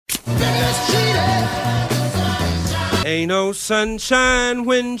Ain't no sunshine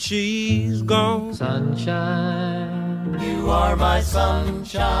when she's gone. Sunshine, you are my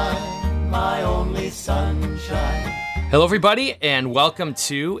sunshine, my only sunshine. Hello, everybody, and welcome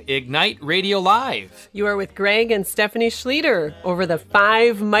to Ignite Radio Live. You are with Greg and Stephanie Schlueter over the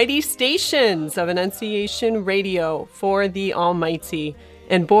 5 mighty stations of Annunciation Radio for the Almighty.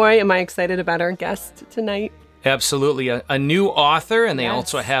 And boy, am I excited about our guest tonight. Absolutely. A new author, and they Yes.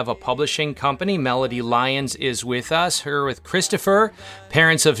 also have a publishing company. Melody Lyons is with us. Her with Christopher,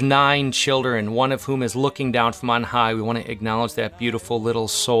 parents of 9 children, one of whom is looking down from on high. We want to acknowledge that beautiful little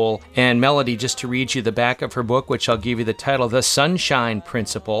soul. And Melody, just to read you the back of her book, which I'll give you the title, The Sunshine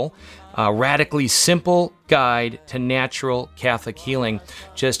Principle, a radically simple guide to natural Catholic healing.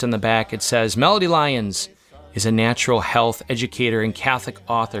 Just on the back, it says, Melody Lyons is a natural health educator and Catholic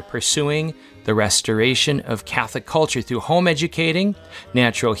author pursuing the restoration of Catholic culture through home educating,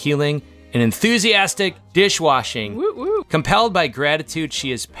 natural healing, and enthusiastic dishwashing. Woo, woo. Compelled by gratitude,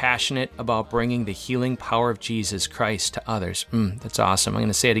 she is passionate about bringing the healing power of Jesus Christ to others. That's awesome. I'm going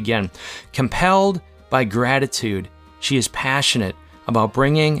to say it again. Compelled by gratitude, she is passionate about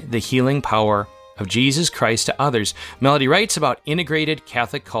bringing the healing power of Jesus Christ to others. Melody writes about integrated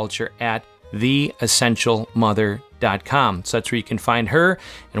Catholic culture at theessentialmother.com. So that's where you can find her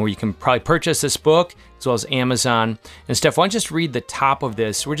and where you can probably purchase this book, as well as Amazon. And Steph, why don't you just read the top of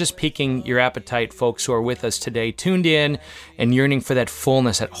this? We're just piquing your appetite, folks who are with us today, tuned in and yearning for that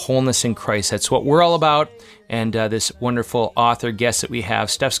fullness, that wholeness in Christ. That's what we're all about. And this wonderful author guest that we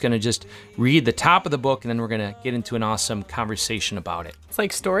have, Steph's going to just read the top of the book, and then we're going to get into an awesome conversation about it. It's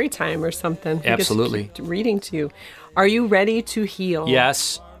like story time or something. Absolutely. I get to keep reading to you. Are you ready to heal?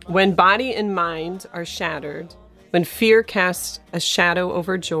 Yes. When body and mind are shattered, when fear casts a shadow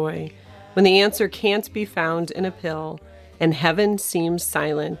over joy, when the answer can't be found in a pill, and heaven seems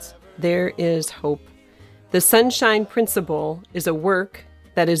silent, there is hope. The Sunshine Principle is a work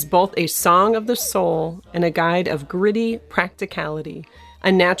that is both a song of the soul and a guide of gritty practicality,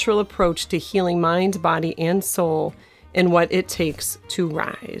 a natural approach to healing mind, body, and soul, and what it takes to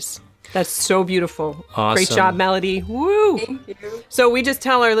rise. That's so beautiful. Awesome. Great job, Melody. Woo! Thank you. So we just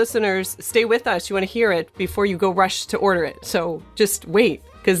tell our listeners, stay with us. You want to hear it before you go rush to order it. So just wait,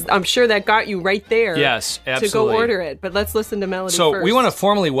 because I'm sure that got you right there. Yes, absolutely. To go order it. But let's listen to Melody So first. we want to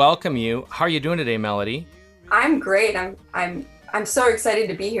formally welcome you. How are you doing today, Melody? I'm great. I'm so excited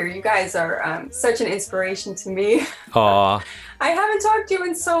to be here. You guys are such an inspiration to me. Aw, I haven't talked to you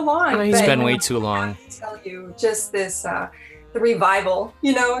in so long. it's But been way too long. I have to tell you, just this, the revival.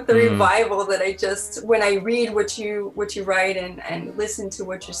 Revival that I just, when I read what you write and listen to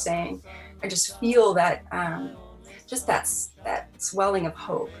what you're saying, I just feel that, just that swelling of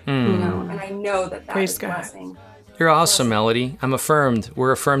hope. And I know that Praise is God. blessing. You're awesome, Melody. I'm affirmed.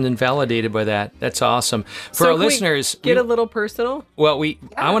 We're affirmed and validated by that. That's awesome. For So our can we listeners, get a little personal.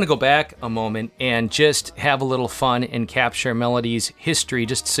 I want to go back a moment and just have a little fun and capture Melody's history,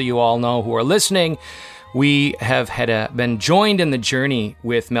 just so you all know who are listening. We have been joined in the journey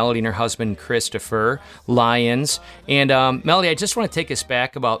with Melody and her husband, Christopher Lyons. And Melody, I just want to take us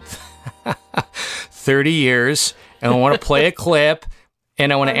back about 30 years, and I want to play a clip.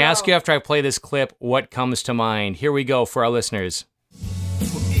 And I want to ask you after I play this clip, what comes to mind. Here we go for our listeners.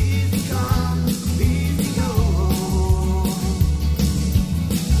 Easy come, easy go.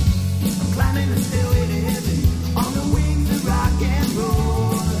 I'm climbing the stairway to heaven on the wings of rock and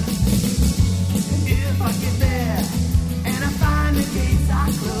roll. And if I get there and I find the gates I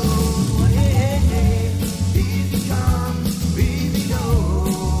close, well, hey, easy come, easy go.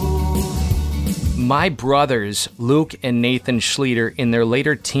 My brothers, Luke and Nathan Schlueter, in their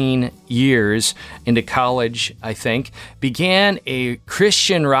later teen years into college, I think, began a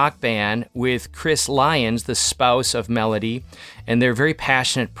Christian rock band with Chris Lyons, the spouse of Melody, and they're very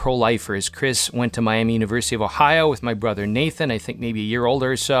passionate pro-lifers. Chris went to Miami University of Ohio with my brother Nathan, I think maybe a year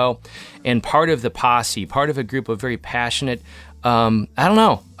older or so, and part of the posse, part of a group of very passionate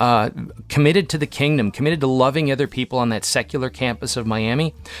committed to the kingdom, committed to loving other people on that secular campus of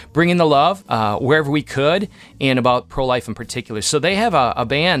Miami, bringing the love wherever we could, and about pro-life in particular. So they have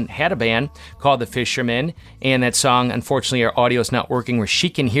had a band called The Fishermen, and that song, unfortunately, our audio is not working where she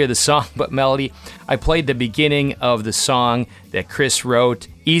can hear the song, but Melody, I played the beginning of the song that Chris wrote,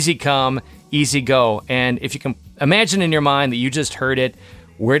 Easy Come, Easy Go. And if you can imagine in your mind that you just heard it,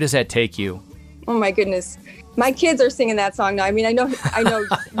 where does that take you? Oh my goodness. My kids are singing that song now. I mean, I know,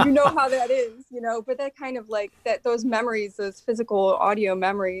 you know how that is, but that kind of like that, those memories, those physical audio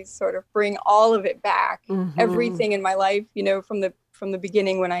memories sort of bring all of it back, everything in my life, from the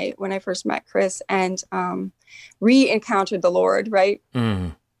beginning when I first met Chris and re-encountered the Lord, right?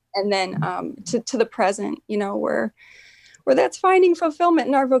 and then to the present, where that's finding fulfillment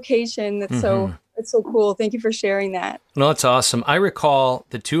in our vocation. That's it's so cool. Thank you for sharing that. No, that's awesome. I recall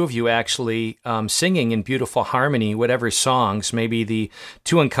the two of you actually singing in beautiful harmony, whatever songs, maybe the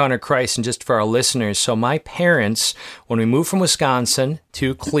To Encounter Christ, and just for our listeners. So my parents, when we moved from Wisconsin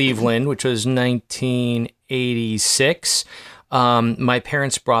to Cleveland, which was 1986, my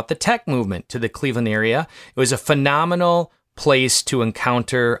parents brought the tech movement to the Cleveland area. It was a phenomenal place to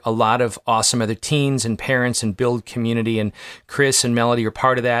encounter a lot of awesome other teens and parents and build community. And Chris and Melody are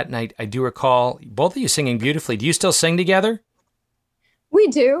part of that. And I do recall both of you singing beautifully. Do you still sing together? We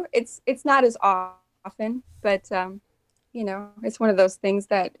do. It's not as often, but it's one of those things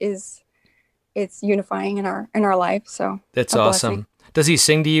that it's unifying in our life. So that's awesome. Does he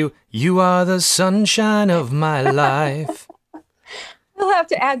sing to you, "You are the sunshine of my life"? I'll have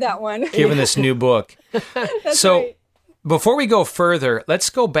to add that one. Given this new book. That's right. Before we go further,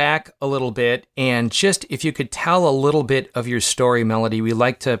 let's go back a little bit and just if you could tell a little bit of your story, Melody. We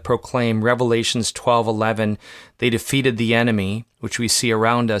like to proclaim Revelations 12:11. They defeated the enemy, which we see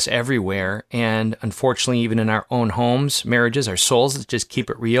around us everywhere, and unfortunately even in our own homes, marriages, our souls. Let's just keep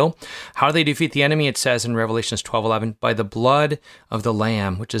it real. How do they defeat the enemy? It says in Revelations 12:11, by the blood of the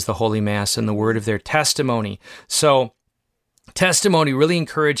Lamb, which is the Holy Mass, and the word of their testimony. So testimony, really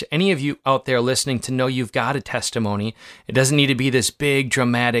encourage any of you out there listening to know you've got a testimony. It doesn't need to be this big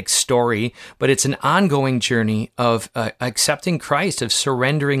dramatic story, but it's an ongoing journey of accepting Christ, of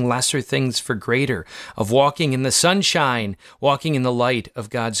surrendering lesser things for greater, of walking in the sunshine, walking in the light of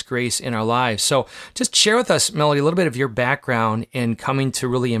God's grace in our lives. So just share with us, Melody, a little bit of your background in coming to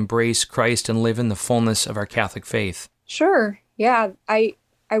really embrace Christ and live in the fullness of our Catholic faith. Sure. Yeah. I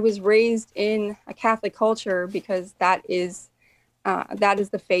was raised in a Catholic culture because that is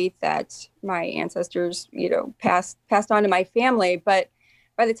the faith that my ancestors, passed on to my family. But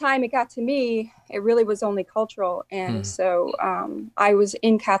by the time it got to me, it really was only cultural. And so I was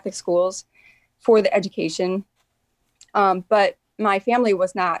in Catholic schools for the education, but my family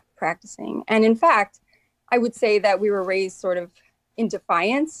was not practicing. And in fact, I would say that we were raised sort of in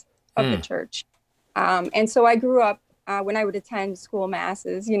defiance of the church. And so I grew up, when I would attend school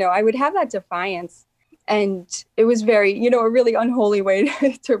masses, I would have that defiance. And it was very, a really unholy way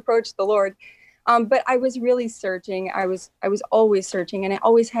to approach the Lord. But I was really searching. I was always searching. And I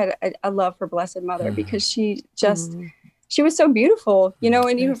always had a love for Blessed Mother because she was so beautiful,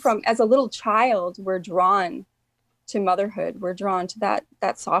 and even from as a little child, we're drawn to motherhood. We're drawn to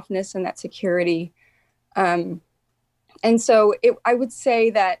that softness and that security. And so I would say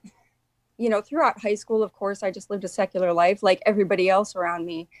that, throughout high school, of course, I just lived a secular life like everybody else around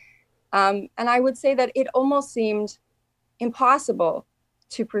me. And I would say that it almost seemed impossible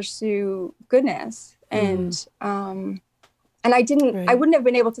to pursue goodness. And I wouldn't have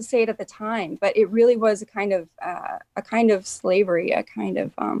been able to say it at the time, but it really was a kind of slavery, a kind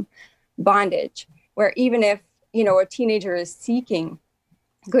of bondage, where even if, a teenager is seeking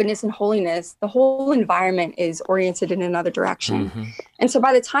goodness and holiness, the whole environment is oriented in another direction. And so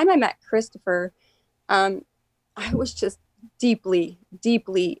by the time I met Christopher, I was just deeply,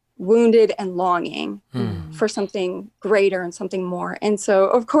 deeply wounded and longing for something greater and something more. And so,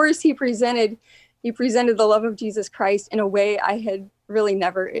 of course, he presented the love of Jesus Christ in a way I had really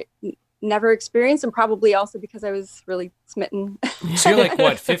never experienced, and probably also because I was really smitten. So you're like,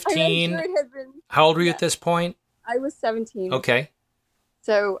 what, 15? How old were you at this point? I was 17. Okay.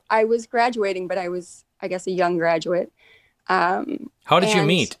 So I was graduating, but I was, I guess, a young graduate. How did you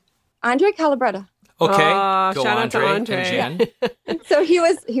meet? Andre Calabretta. Okay, go shout out to Andre. And Jen. So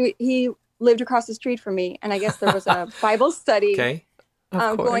he lived across the street from me, and I guess there was a Bible study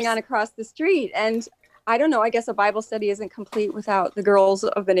going on across the street. And I don't know, I guess a Bible study isn't complete without the girls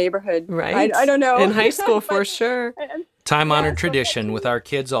of the neighborhood. Right. I don't know. In high school, for sure. Time-honored tradition with our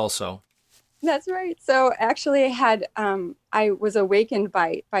kids also. That's right. So actually I was awakened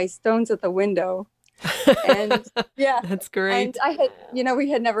by stones at the window. And yeah, that's great. And I had,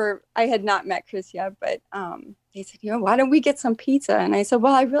 I had not met Chris yet, but they said, why don't we get some pizza? And I said,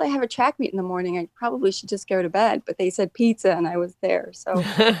 well, I really have a track meet in the morning. I probably should just go to bed. But they said pizza, and I was there. So,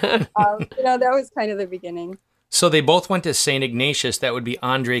 that was kind of the beginning. So they both went to St. Ignatius. That would be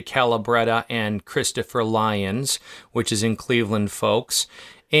Andre Calabretta and Christopher Lyons, which is in Cleveland, folks.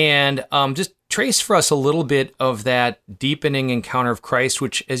 And just trace for us a little bit of that deepening encounter of Christ,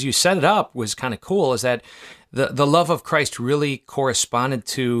 which, as you set it up, was kind of cool, is that the love of Christ really corresponded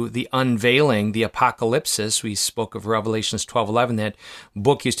to the unveiling, the apocalypsis. We spoke of Revelations 12:11. That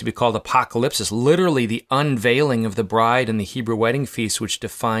book used to be called Apocalypsis, literally the unveiling of the bride and the Hebrew wedding feast, which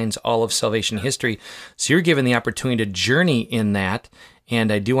defines all of salvation history. So you're given the opportunity to journey in that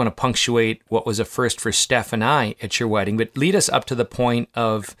And I do want to punctuate what was a first for Steph and I at your wedding, but lead us up to the point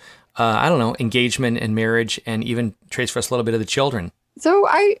of, engagement and marriage, and even trace for us a little bit of the children. So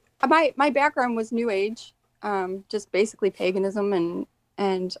my background was New Age, just basically paganism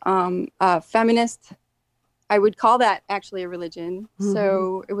and feminist. I would call that actually a religion. Mm-hmm.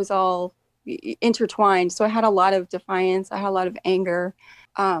 So it was all intertwined. So I had a lot of defiance. I had a lot of anger.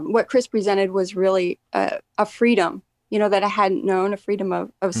 What Chris presented was really a freedom, that I hadn't known, a freedom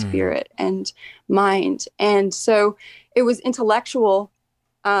of spirit and mind. And so it was intellectual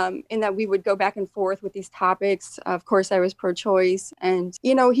in that we would go back and forth with these topics. Of course, I was pro-choice. And,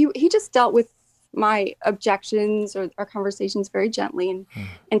 he just dealt with my objections or our conversations very gently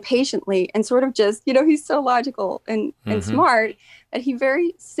and patiently, and sort of just, he's so logical and smart that he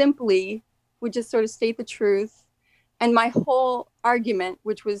very simply would just sort of state the truth. And my whole argument,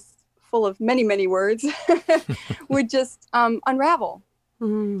 which was full of many, many words, would just unravel,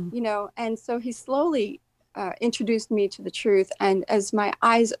 and so he slowly introduced me to the truth. And as my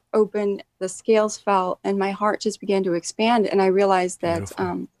eyes opened, the scales fell and my heart just began to expand. And I realized that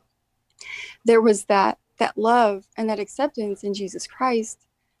there was that love and that acceptance in Jesus Christ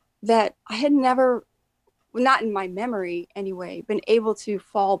that I had never, not in my memory anyway, been able to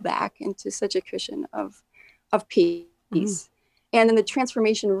fall back into such a cushion of peace. Mm-hmm. And then the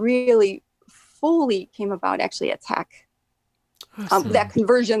transformation really fully came about actually at Tech. Awesome. That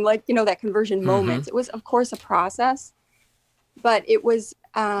conversion, that conversion moment. It was, of course, a process, but it was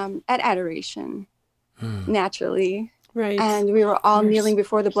at adoration, naturally. Right. And we were all kneeling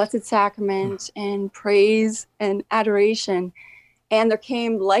before the Blessed Sacrament and praise and adoration. And there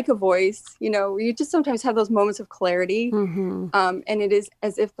came like a voice, you just sometimes have those moments of clarity. And it is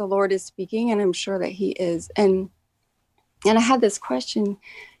as if the Lord is speaking, and I'm sure that he is. And I had this question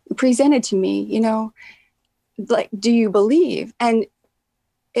presented to me, do you believe? And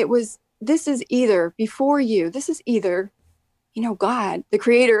it was, this is either God, the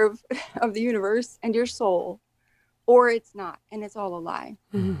creator of the universe and your soul, or it's not, and it's all a lie.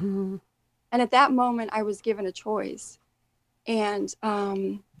 Mm-hmm. And at that moment, I was given a choice. And,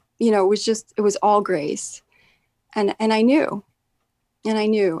 it was all grace. And I knew,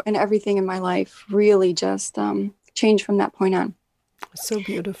 and everything in my life really just changed from that point on. So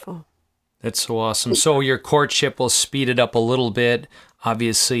beautiful. That's so awesome. So your courtship will speed it up a little bit.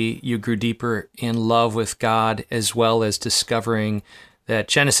 Obviously, you grew deeper in love with God, as well as discovering that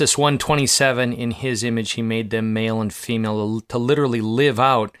Genesis 1:27, in his image, he made them male and female, to literally live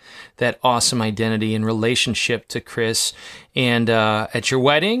out that awesome identity and relationship to Chris. And at your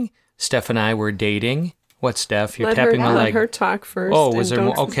wedding, Steph and I were dating. What, Steph? You're tapping my leg. Let her talk first. Oh, was there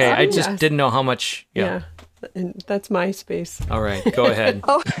more? Okay, I just didn't know how much. Yeah. And that's my space. All right, go ahead.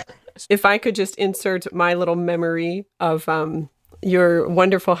 If I could just insert my little memory of your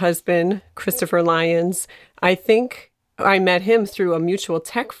wonderful husband, Christopher Lyons. I think I met him through a mutual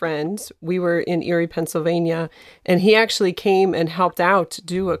Tech friend. We were in Erie, Pennsylvania, and he actually came and helped out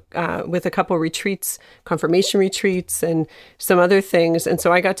with a couple retreats, confirmation retreats, and some other things. And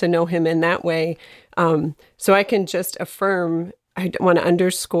so I got to know him in that way. So I can just affirm, I want to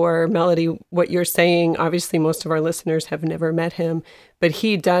underscore, Melody, what you're saying. Obviously, most of our listeners have never met him, but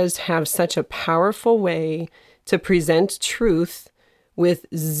he does have such a powerful way to present truth with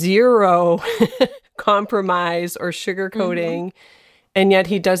zero compromise or sugarcoating, and yet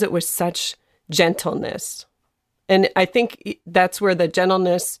he does it with such gentleness. And I think that's where the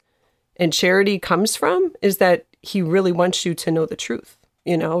gentleness and charity comes from, is that he really wants you to know the truth,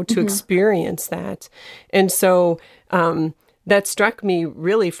 to experience that. And so that struck me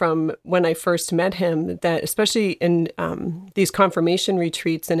really from when I first met him, that especially in these confirmation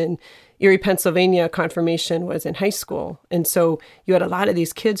retreats, and in Erie, Pennsylvania, confirmation was in high school. And so you had a lot of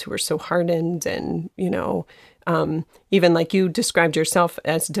these kids who were so hardened and, even like you described yourself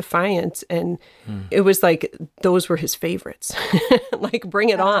as defiant. And it was like, those were his favorites, like bring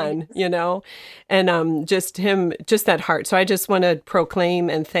it on, and just that heart. So I just want to proclaim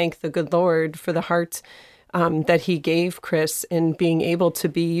and thank the good Lord for the heart that he gave Chris in being able to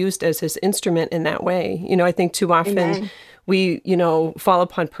be used as his instrument in that way. I think too often we, fall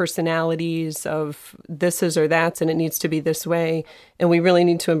upon personalities of this is or that's, and it needs to be this way. And we really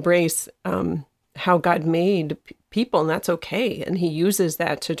need to embrace how God made people, and that's okay. And he uses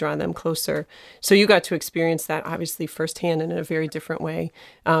that to draw them closer. So you got to experience that obviously firsthand and in a very different way.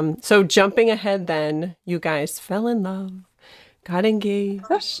 So jumping ahead then, you guys fell in love, got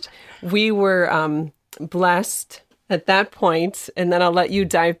engaged. We were blessed at that point, and then I'll let you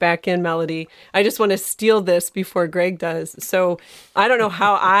dive back in, Melody. I just want to steal this before Greg does. So I don't know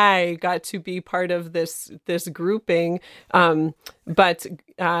how I got to be part of this grouping, but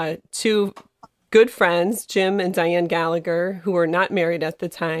two good friends, Jim and Diane Gallagher, who were not married at the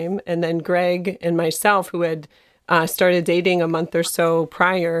time, and then Greg and myself, who had started dating a month or so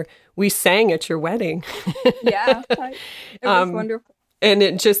prior, we sang at your wedding. Yeah, it was wonderful. And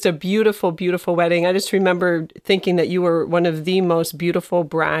it just a beautiful, beautiful wedding. I just remember thinking that you were one of the most beautiful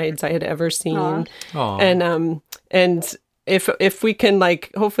brides I had ever seen. Aww. And if we can,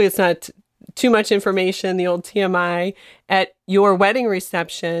 like, hopefully it's not too much information, the old TMI, at your wedding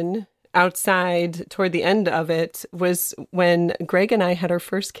reception outside toward the end of it was when Greg and I had our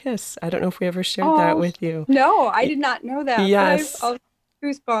first kiss. I don't know if we ever shared that with you. No, I did not know that. Yes.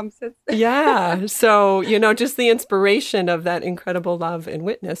 Goosebumps. Yeah. So, just the inspiration of that incredible love and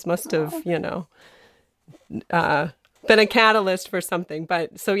witness must have, been a catalyst for something.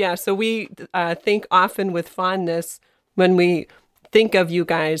 But so we think often with fondness when we think of you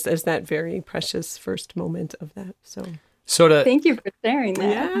guys as that very precious first moment of that. So thank you for sharing that.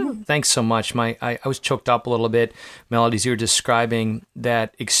 Yeah. Thanks so much. I was choked up a little bit, Melody, as you were describing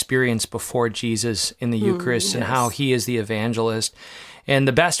that experience before Jesus in the Eucharist and how he is the evangelist. And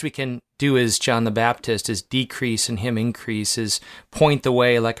the best we can do as John the Baptist is decrease and him increase, is point the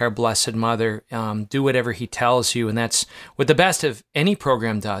way like our Blessed Mother, do whatever he tells you. And that's what the best of any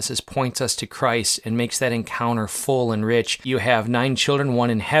program does, is points us to Christ and makes that encounter full and rich. You have 9 children, 1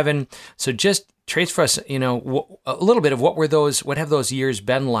 in heaven. So just trace for us, a little bit of what have those years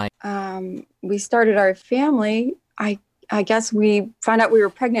been like? We started our family. I guess we found out we were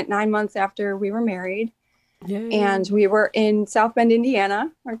pregnant 9 months after we were married. Yay. And we were in South Bend,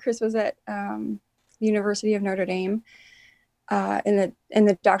 Indiana, where Chris was at the University of Notre Dame in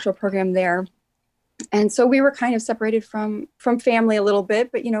the doctoral program there. And so we were kind of separated from family a little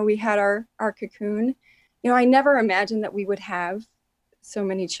bit, but, we had our cocoon. I never imagined that we would have so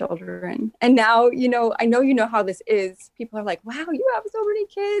many children. And now, I know you know how this is. People are like, wow, you have so many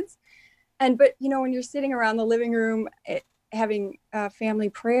kids. But, when you're sitting around the living room, having family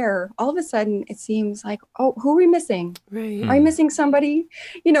prayer, all of a sudden it seems like, oh, who are we missing? Right. Are we missing somebody?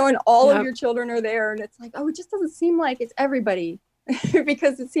 And all of your children are there. And it's like, oh, it just doesn't seem like it's everybody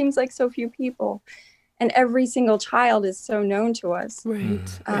because it seems like so few people. And every single child is so known to us. Right.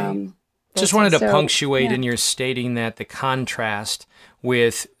 Just wanted to punctuate in your stating that the contrast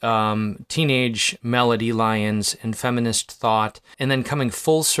with teenage Melody Lyons and feminist thought, and then coming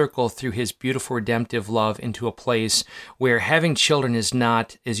full circle through his beautiful redemptive love into a place where having children is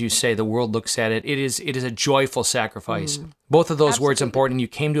not, as you say, the world looks at it. It is a joyful sacrifice. Both of those words important. You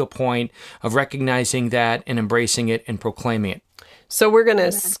came to a point of recognizing that and embracing it and proclaiming it. So we're going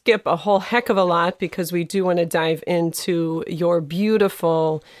to skip a whole heck of a lot because we do want to dive into your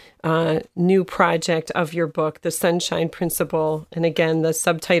beautiful new project of your book, The Sunshine Principle. And again, the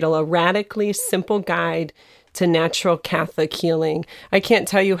subtitle, A Radically Simple Guide to Natural Catholic Healing. I can't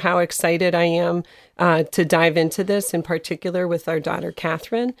tell you how excited I am to dive into this, in particular with our daughter,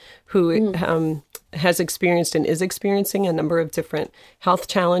 Catherine, who has experienced and is experiencing a number of different health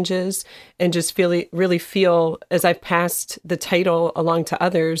challenges, and just really feel, as I've passed the title along to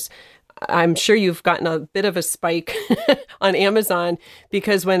others, I'm sure you've gotten a bit of a spike on Amazon,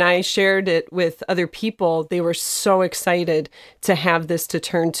 because when I shared it with other people, they were so excited to have this to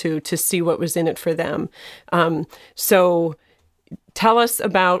turn to see what was in it for them. So tell us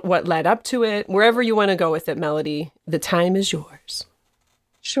about what led up to it, wherever you want to go with it, Melody. The time is yours.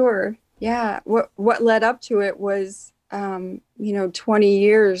 Sure. Yeah. What led up to it was, 20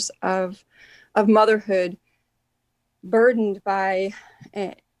 years of motherhood burdened by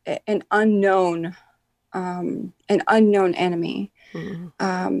an unknown enemy.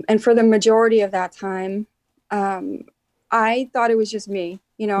 And for the majority of that time, I thought it was just me.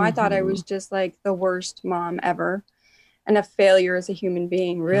 I thought I was just like the worst mom ever and a failure as a human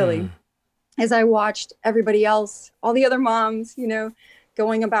being, really. As I watched everybody else, all the other moms,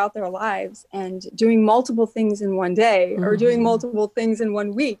 going about their lives and doing multiple things in one day or doing multiple things in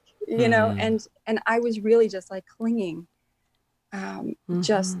 1 week, and I was really just like clinging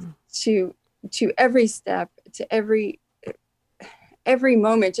just to every step, to every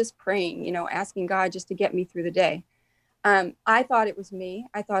moment, just praying, asking God just to get me through the day. I thought it was me.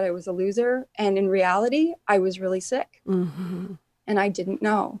 I thought I was a loser. And in reality, I was really sick. And I didn't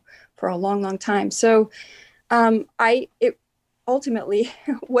know for a long, long time. So ultimately,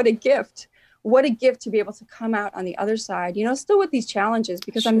 what a gift to be able to come out on the other side, still with these challenges,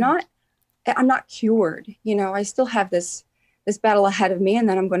 because I'm not cured. I still have this this battle ahead of me, and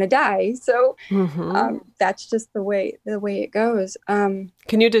then I'm going to die. So that's just the way it goes. Can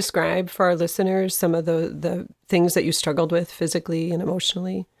you describe for our listeners some of the things that you struggled with physically and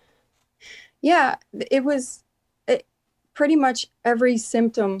emotionally? Yeah, it was pretty much every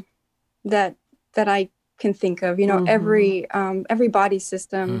symptom that I can think of, every body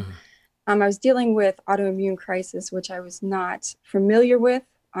system. I was dealing with autoimmune crisis, which I was not familiar with.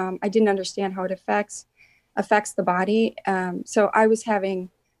 I didn't understand how it affects the body. So I was having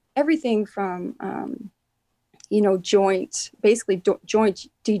everything from, joint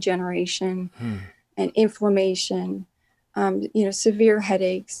degeneration and inflammation, severe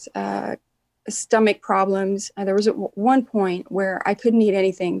headaches, stomach problems. There was at one point where I couldn't eat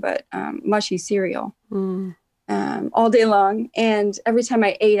anything but mushy cereal all day long. And every time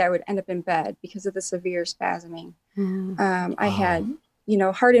I ate, I would end up in bed because of the severe spasming. I had,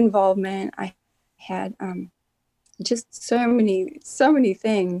 heart involvement. I had just so many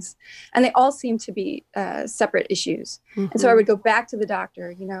things. And they all seemed to be separate issues. And so I would go back to the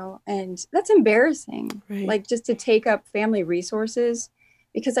doctor, and that's embarrassing. Right. Like just to take up family resources,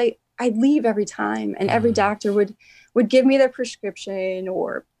 because I'd leave every time, and every doctor would give me their prescription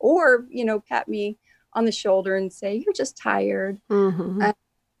or pat me on the shoulder and say, "You're just tired."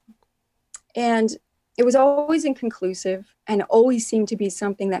 And it was always inconclusive, and always seemed to be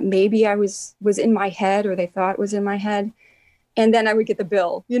something that maybe I was in my head, or they thought was in my head. And then I would get the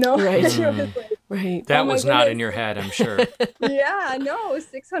bill, Right. Right. That was not in your head, I'm sure. Yeah, no,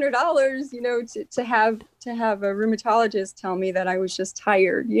 $600, to have a rheumatologist tell me that I was just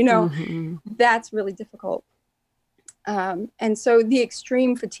tired, that's really difficult. And so the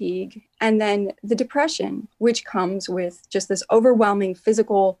extreme fatigue, and then the depression, which comes with just this overwhelming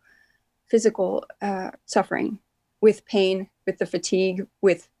physical suffering, with pain, with the fatigue,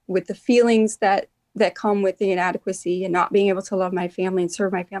 with the feelings that come with the inadequacy and not being able to love my family and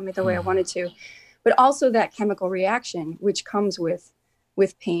serve my family the way I wanted to, but also that chemical reaction, which comes with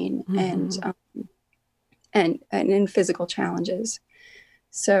pain and in physical challenges.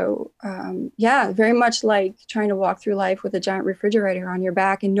 So, very much like trying to walk through life with a giant refrigerator on your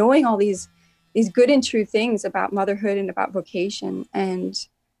back, and knowing all these good and true things about motherhood and about vocation, and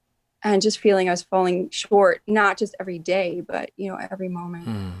just feeling I was falling short, not just every day, but, every moment.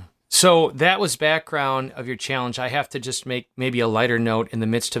 So that was background of your challenge. I have to just make maybe a lighter note in the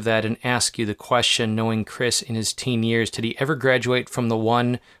midst of that and ask you the question, knowing Chris in his teen years, did he ever graduate from the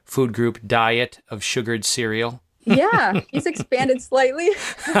one food group diet of sugared cereal? Yeah, he's expanded slightly.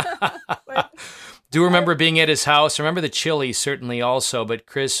 Do remember being at his house. Remember the chili, certainly also, but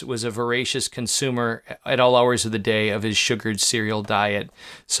Chris was a voracious consumer at all hours of the day of his sugared cereal diet.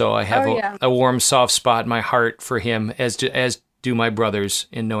 So I have a warm, soft spot in my heart for him, as do my brothers,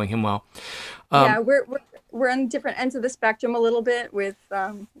 in knowing him well. We're on different ends of the spectrum a little bit with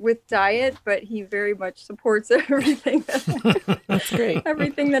diet, but he very much supports everything. That's great.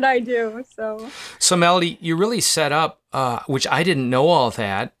 Everything that I do. So Melody, you really set up, which I didn't know all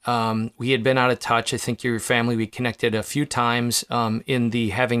that. We had been out of touch. I think your family, we connected a few times in the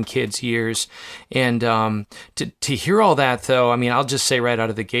having kids years. And to hear all that, though, I mean, I'll just say right out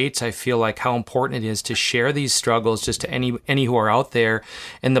of the gates, I feel like how important it is to share these struggles just to any who are out there,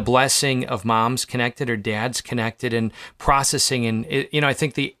 and the blessing of moms connected or dads connected and processing. And, I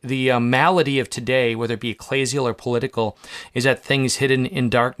think the malady of today, whether it be ecclesial or political, is that things hidden in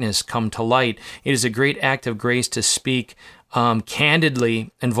darkness come to light. It is a great act of grace to speak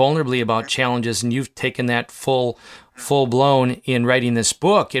candidly and vulnerably about challenges, and you've taken that full blown in writing this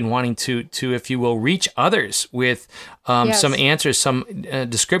book and wanting to, if you will, reach others with some answers, some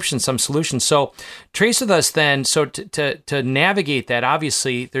descriptions, some solutions. So trace with us then. So to navigate that,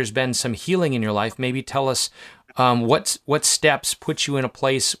 obviously there's been some healing in your life. Maybe tell us what steps put you in a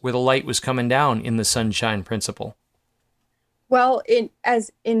place where the light was coming down in the sunshine principle. Well,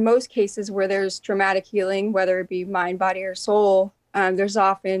 in most cases where there's traumatic healing, whether it be mind, body, or soul, there's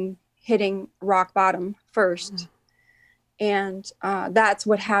often hitting rock bottom first. And that's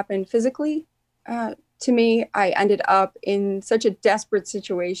what happened physically to me. I ended up in such a desperate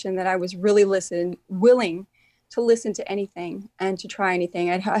situation that I was really willing to listen to anything and to try anything.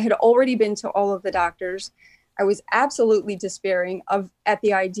 I had already been to all of the doctors. I was absolutely despairing at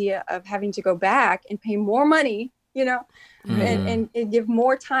the idea of having to go back and pay more money, and give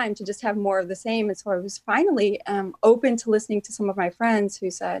more time to just have more of the same. And so I was finally open to listening to some of my friends who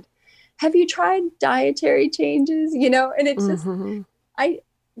said, "Have you tried dietary changes?" And it's just,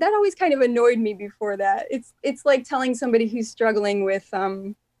 that always kind of annoyed me before that. It's like telling somebody who's struggling with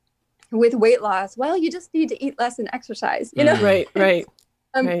weight loss, well, you just need to eat less and exercise, Right.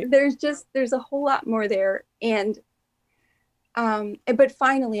 There's a whole lot more there. And But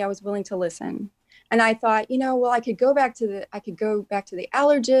finally I was willing to listen. And I thought, well, I could go back to the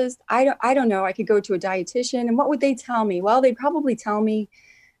allergist. I don't know. I could go to a dietitian, and what would they tell me? Well, they'd probably tell me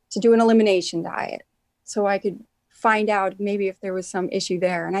to do an elimination diet so I could find out maybe if there was some issue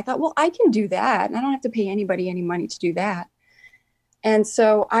there. And I thought, well, I can do that. And I don't have to pay anybody any money to do that. And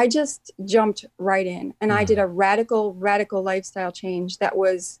so I just jumped right in, and I did a radical lifestyle change that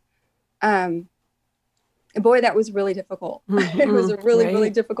was, boy, that was really difficult. It was a really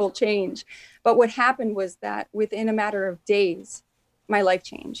difficult change. But what happened was that within a matter of days, my life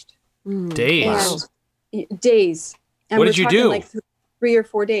changed. Days? Days. And what did you do? Like 3 or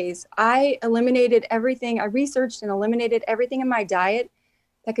 4 days. I eliminated everything. I researched and eliminated everything in my diet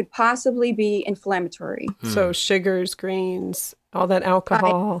that could possibly be inflammatory. So sugars, grains, all that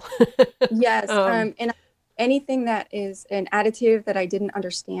alcohol. Yes. And anything that is an additive that I didn't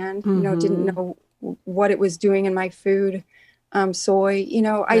understand, didn't know what it was doing in my food, soy,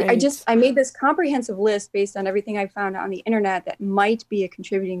 I made this comprehensive list based on everything I found on the internet that might be a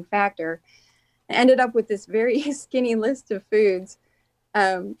contributing factor. I ended up with this very skinny list of foods.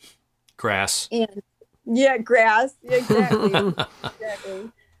 Grass. And grass. Exactly.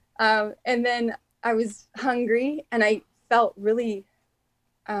 Exactly. And then I was hungry, and I felt really,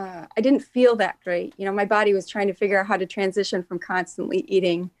 I didn't feel that great. My body was trying to figure out how to transition from constantly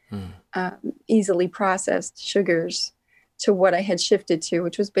eating easily processed sugars to what I had shifted to,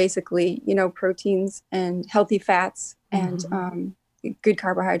 which was basically, proteins and healthy fats and good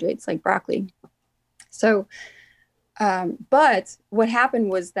carbohydrates like broccoli. So, but what happened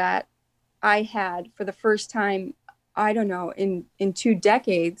was that I had, for the first time, I don't know, in 2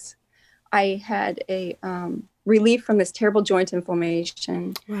 decades, I had a relief from this terrible joint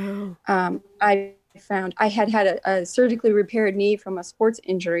inflammation. Wow. I found I had a surgically repaired knee from a sports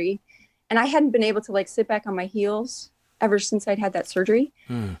injury, and I hadn't been able to sit back on my heels ever since I'd had that surgery.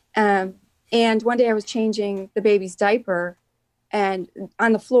 And one day I was changing the baby's diaper and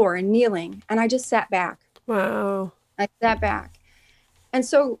on the floor and kneeling, and I just sat back. Wow. I sat back. And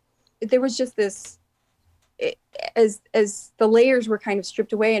so there was just this, as the layers were kind of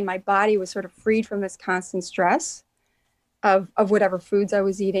stripped away and my body was sort of freed from this constant stress of whatever foods I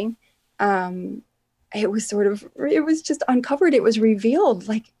was eating, it was just uncovered. It was revealed,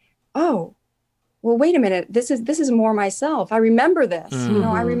 like, oh, well, wait a minute. This is more myself. I remember this.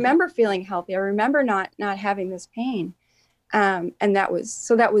 I remember feeling healthy. I remember not having this pain. And that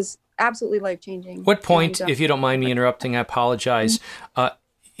was absolutely life-changing. What point, if you don't mind me interrupting, I apologize.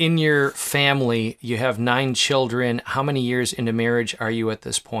 In your family, you have 9 children. How many years into marriage are you at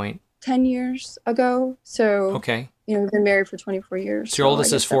this point? 10 years ago. So, okay. We've been married for 24 years. So your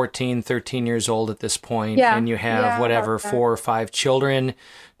oldest is 14, 13 years old at this point, and you have 4 or 5 children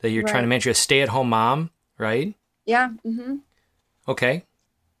that you're trying to manage. You're a stay-at-home mom, right? Yeah. Mm-hmm. Okay.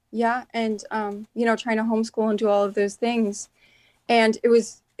 Yeah, and trying to homeschool and do all of those things, and it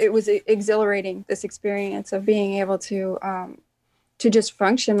was exhilarating, this experience of being able to just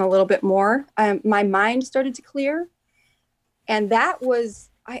function a little bit more. My mind started to clear, and that was,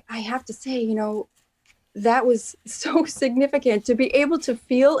 I have to say, that was so significant, to be able to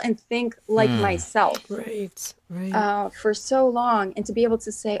feel and think like myself. Right. For so long, and to be able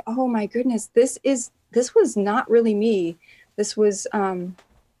to say, oh my goodness, this was not really me. This was,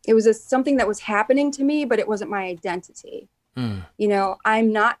 it was something that was happening to me, but it wasn't my identity.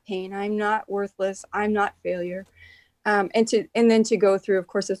 I'm not pain. I'm not worthless. I'm not failure. And then to go through, of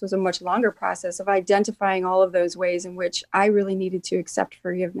course, this was a much longer process of identifying all of those ways in which I really needed to accept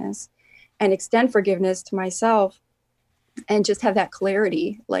forgiveness and extend forgiveness to myself, and just have that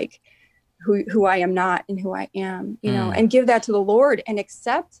clarity, like who I am not and who I am, and give that to the Lord and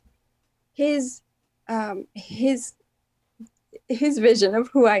accept his vision of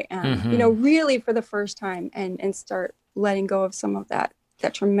who I am, really for the first time, and start letting go of some of that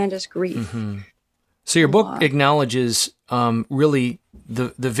tremendous grief. So your book acknowledges really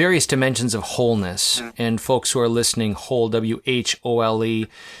the various dimensions of wholeness, and folks who are listening, whole, W-H-O-L-E,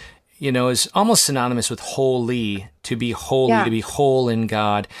 is almost synonymous with holy, to be holy, to be whole in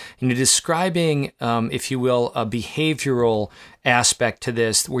God. And you're describing, if you will, a behavioral aspect to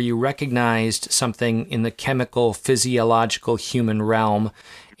this, where you recognized something in the chemical, physiological, human realm,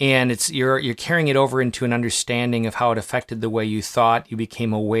 and you're carrying it over into an understanding of how it affected the way you thought. You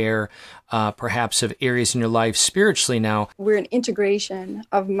became aware, perhaps, of areas in your life spiritually now. We're an integration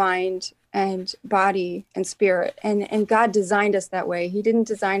of mind and body and spirit, and God designed us that way. He didn't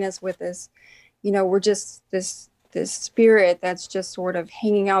design us with this, we're just this spirit that's just sort of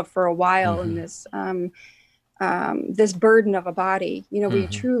hanging out for a while in this this burden of a body. We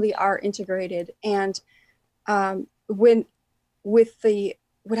truly are integrated. And when what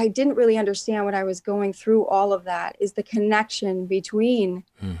I didn't really understand when I was going through all of that is the connection between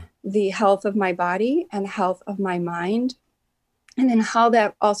the health of my body and the health of my mind, and then how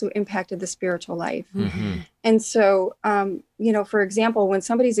that also impacted the spiritual life. And so, for example, when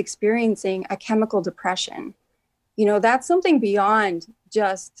somebody's experiencing a chemical depression, that's something beyond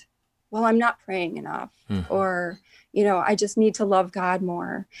just, well, I'm not praying enough, or, I just need to love God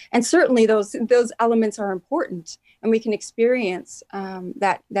more. And certainly those elements are important, and we can experience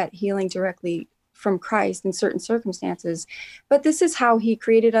that healing directly from Christ in certain circumstances. But this is how he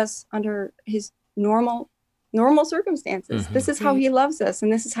created us under his normal circumstances. This is how he loves us,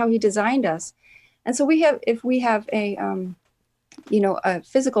 and this is how he designed us. And so if we have a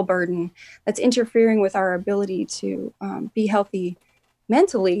physical burden that's interfering with our ability to be healthy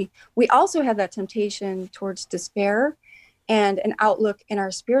mentally, we also have that temptation towards despair and an outlook in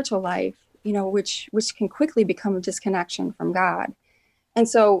our spiritual life, which can quickly become a disconnection from God. And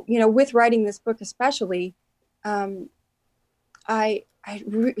so, with writing this book, especially, I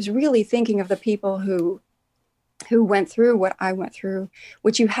was really thinking of the people who went through what I went through,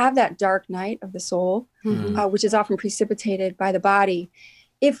 which you have that dark night of the soul, which is often precipitated by the body.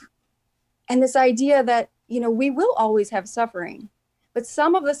 And this idea that, we will always have suffering, but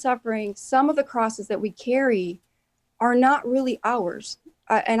some of the suffering, some of the crosses that we carry are not really ours.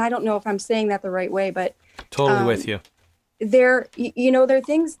 And I don't know if I'm saying that the right way, but totally with you. They're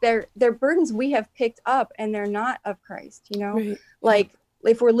things, they're burdens we have picked up, and they're not of Christ, Right. Like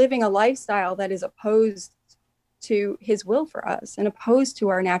if we're living a lifestyle that is opposed to his will for us and opposed to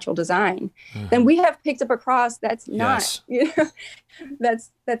our natural design, then we have picked up a cross that's not,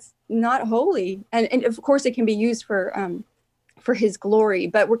 that's not holy. And of course it can be used for his glory,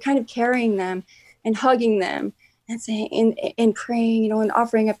 but we're kind of carrying them and hugging them and saying, and praying, and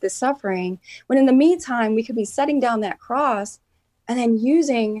offering up this suffering, when in the meantime, we could be setting down that cross and then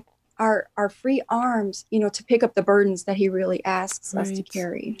using our free arms, to pick up the burdens that he really asks us to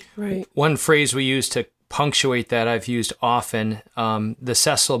carry. Right. One phrase we use to punctuate that I've used often, the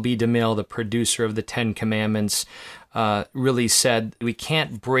Cecil B. DeMille, the producer of the Ten Commandments, really said, we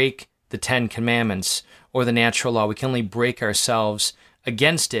can't break the Ten Commandments or the natural law. We can only break ourselves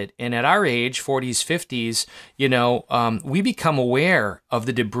against it. And at our age, 40s, 50s, we become aware of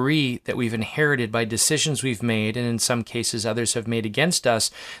the debris that we've inherited by decisions we've made, and in some cases others have made against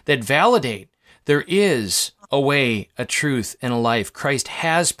us, that validate there is a way, a truth, and a life. Christ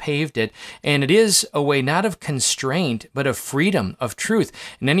has paved it, and it is a way not of constraint, but of freedom, of truth.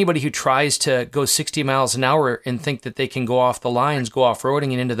 And anybody who tries to go 60 miles an hour and think that they can go off the lines, go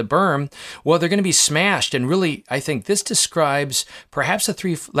off-roading and into the berm, well, they're going to be smashed. And really, I think this describes perhaps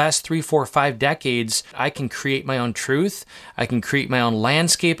the last 3, 4, 5 decades. I can create my own truth. I can create my own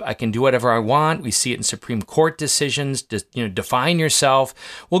landscape. I can do whatever I want. We see it in Supreme Court decisions. Define yourself.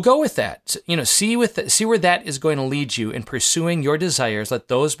 We'll go with that. See where that is going to lead you in pursuing your desires. Let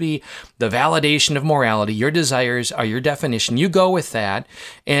those be the validation of morality. Your desires are your definition. You go with that.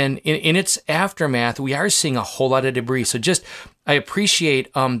 And in its aftermath, we are seeing a whole lot of debris. So I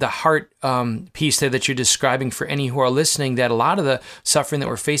appreciate the heart piece there that you're describing for any who are listening, that a lot of the suffering that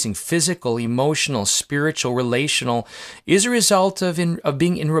we're facing, physical, emotional, spiritual, relational, is a result of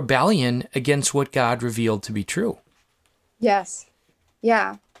being in rebellion against what God revealed to be true. Yes.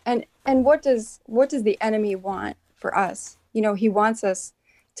 Yeah. And what does the enemy want for us? He wants us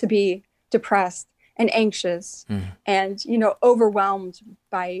to be depressed and anxious and, overwhelmed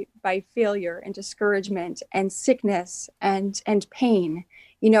by failure and discouragement and sickness and pain,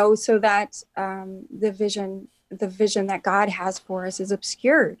 so that the vision that God has for us is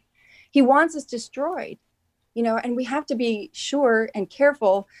obscured. He wants us destroyed, and we have to be sure and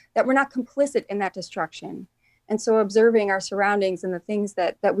careful that we're not complicit in that destruction. And so observing our surroundings and the things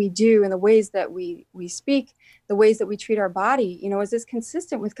that we do and the ways that we speak, the ways that we treat our body, is this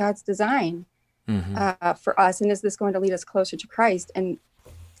consistent with God's design for us? And is this going to lead us closer to Christ? And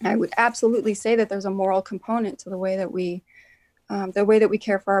I would absolutely say that there's a moral component to the way that we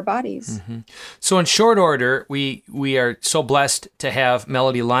care for our bodies. So in short order, we are so blessed to have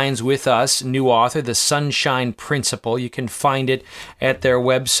Melody Lyons with us, new author, The Sunshine Principle. You can find it at their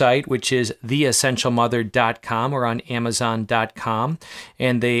website, which is theessentialmother.com, or on amazon.com.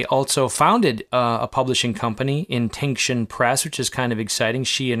 And they also founded a publishing company, Intinction Press, which is kind of exciting.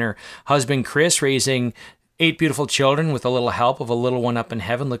 She and her husband, Chris, raising 8 beautiful children with a little help of a little one up in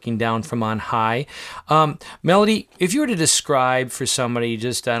heaven looking down from on high. Melody, if you were to describe for somebody,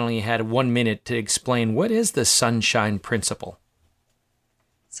 I only had 1 minute to explain, what is the Sunshine Principle?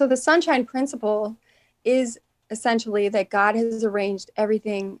 So the Sunshine Principle is essentially that God has arranged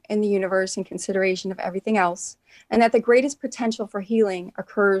everything in the universe in consideration of everything else, and that the greatest potential for healing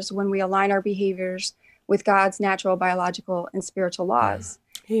occurs when we align our behaviors with God's natural, biological, and spiritual laws.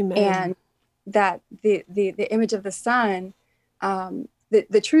 Amen. And that the image of the sun,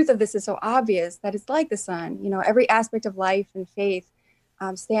 the truth of this is so obvious that it's like the sun. You know, every aspect of life and faith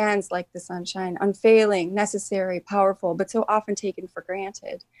stands like the sunshine, unfailing, necessary, powerful, but so often taken for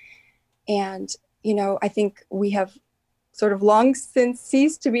granted. And, you know, I think we have sort of long since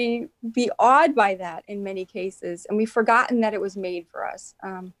ceased to be awed by that in many cases. And we've forgotten that it was made for us,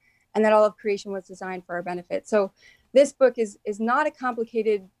 and that all of creation was designed for our benefit. So this book is not a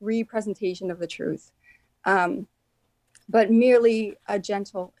complicated representation of the truth, but merely a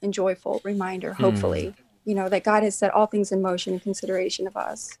gentle and joyful reminder, hopefully, you know, that God has set all things in motion in consideration of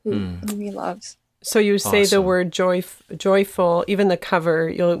us, whom he loves. So you say the Awesome. word joyful, even the cover,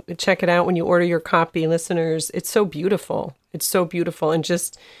 you'll check it out when you order your copy, listeners. It's so beautiful. It's so beautiful. And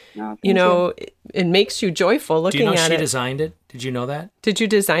just, No, you know, it makes you joyful Do looking you know at she it. designed it? Did you know that? Did you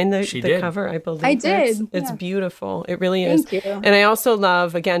design the did. cover? I believe I did, It's yeah. beautiful. It really is. Thank you. And I also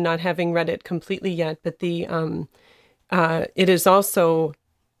love, again, not having read it completely yet, but it is also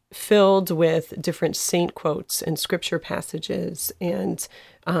filled with different saint quotes and scripture passages and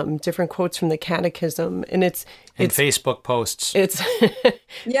different quotes from the catechism. And it's Facebook posts. it's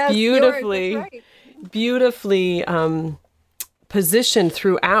Yes, beautifully, yours, that's right. beautifully positioned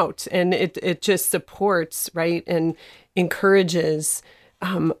throughout, and it just supports, right, and encourages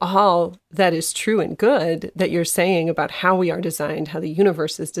all that is true and good that you're saying about how we are designed, how the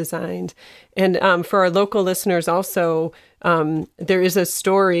universe is designed. And for our local listeners also, there is a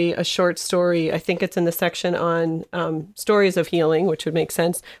short story, I think it's in the section on stories of healing, which would make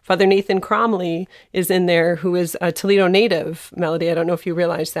sense. Father Nathan Cromley is in there, who is a Toledo native, Melody. I don't know if you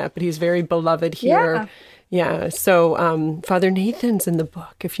realize that, but he's very beloved here. Yeah. So Father Nathan's in the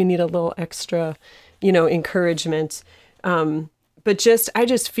book if you need a little extra, encouragement. But I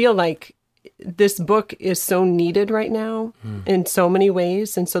just feel like this book is so needed right now in so many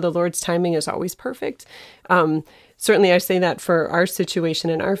ways. And so the Lord's timing is always perfect. Certainly I say that for our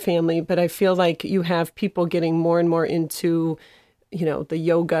situation and our family, but I feel like you have people getting more and more into, the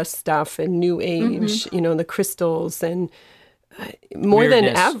yoga stuff and new age, the crystals and more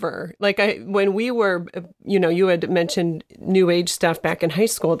Weirdness. than ever. Like when we were, you had mentioned new age stuff back in high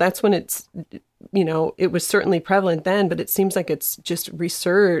school. That's when it's, it was certainly prevalent then, but it seems like it's just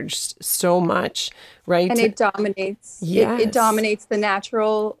resurged so much, right? And it dominates. Yes. It dominates the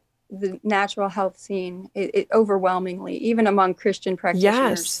natural health scene. It overwhelmingly, even among Christian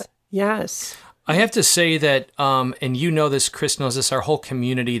practitioners. Yes. I have to say that, and you know this, Chris knows this, our whole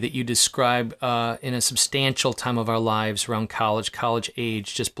community that you describe in a substantial time of our lives around college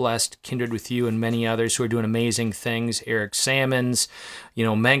age, just blessed, kindred with you and many others who are doing amazing things. Eric Sammons,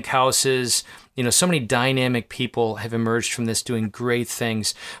 Menk Houses, so many dynamic people have emerged from this doing great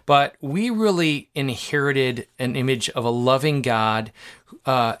things. But we really inherited an image of a loving God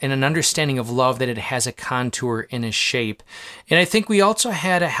and an understanding of love that it has a contour and a shape. And I think we also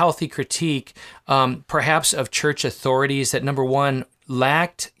had a healthy critique, perhaps of church authorities that, number one,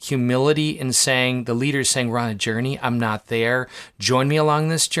 lacked humility in saying, the leaders saying, we're on a journey, I'm not there, join me along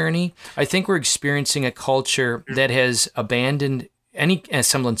this journey. I think we're experiencing a culture that has abandoned any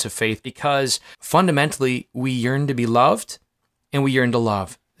semblance of faith because fundamentally we yearn to be loved and we yearn to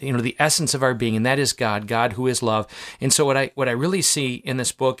love. The essence of our being, and that is God who is love. And so what I really see in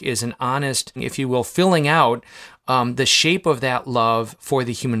this book is an honest, if you will, filling out the shape of that love for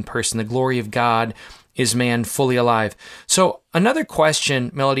the human person. The glory of God is man fully alive. So another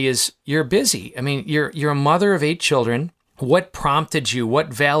question, Melody, is you're busy. I mean, you're a mother of 8 children. What prompted you? What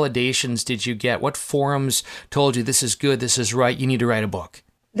validations did you get? What forums told you this is good, this is right, you need to write a book?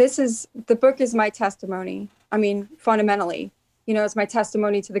 The book is my testimony. I mean, fundamentally, it's my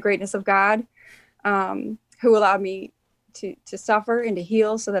testimony to the greatness of God, who allowed me to suffer and to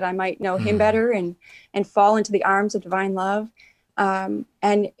heal so that I might know him better and fall into the arms of divine love. And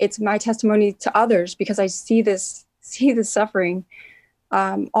it's my testimony to others because I see this suffering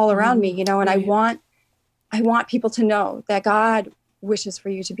all around me, and I want people to know that God wishes for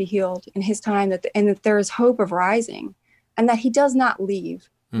you to be healed in his time, and that there is hope of rising, and that he does not leave.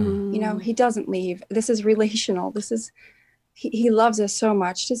 He doesn't leave. This is relational. He loves us so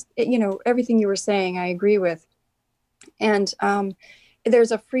much. Just, everything you were saying, I agree with. And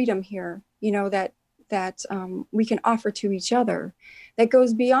there's a freedom here, that we can offer to each other that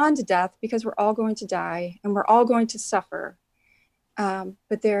goes beyond death, because we're all going to die and we're all going to suffer.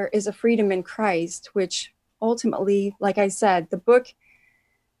 But there is a freedom in Christ, which ultimately, like I said, the book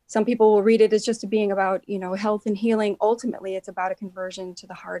some people will read it as just being about, health and healing. Ultimately, it's about a conversion to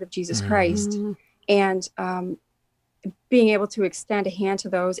the heart of Jesus Christ, and being able to extend a hand to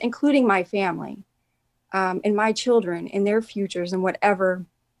those, including my family, and my children and their futures and wherever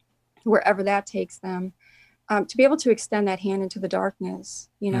that takes them, to be able to extend that hand into the darkness,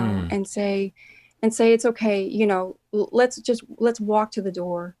 and say it's okay. Let's walk to the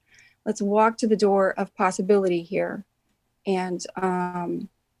door. Let's walk to the door of possibility here. And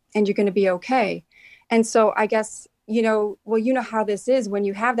you're going to be okay. And so I guess, how this is when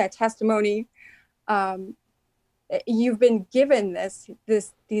you have that testimony, you've been given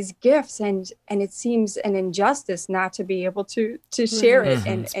these gifts, and it seems an injustice not to be able to share it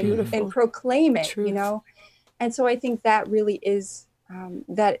and proclaim it, Truth. And so I think that really is,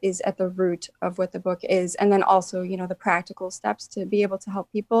 that is at the root of what the book is. And then also, the practical steps to be able to help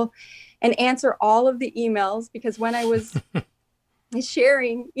people and answer all of the emails, because when I was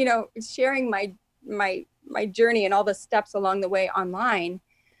sharing my journey and all the steps along the way online,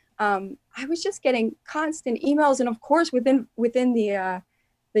 I was just getting constant emails. And of course, within the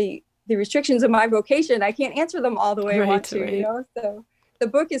restrictions of my vocation, I can't answer them all the way I want to, so the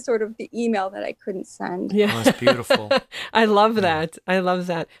book is sort of the email that I couldn't send. Yeah. Oh, that's beautiful. I love that. I love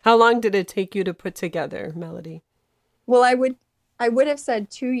that. How long did it take you to put together, Melody? Well, I would have said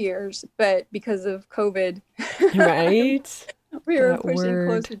 2 years, but because of COVID, Right. we were That pushing word.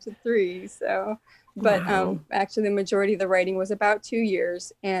 closer to 3. So, but Wow. actually, the majority of the writing was about 2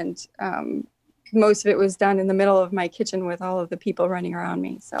 years, and most of it was done in the middle of my kitchen with all of the people running around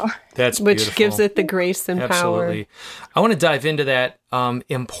me. So That's Which beautiful. gives it the grace and Absolutely. I want to dive into that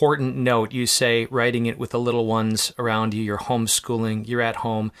important note. You say writing it with the little ones around you, you're homeschooling, you're at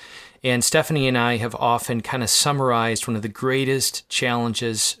home. And Stephanie and I have often kind of summarized one of the greatest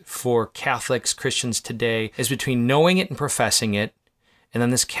challenges for Catholics, Christians today, is between knowing it and professing it, and then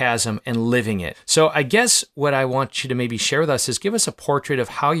this chasm and living it. So I guess what I want you to maybe share with us is give us a portrait of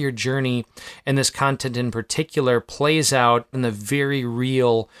how your journey and this content in particular plays out in the very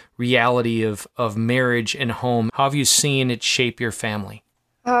real reality of marriage and home. How have you seen it shape your family?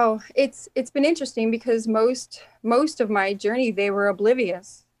 Oh, it's been interesting because most of my journey, they were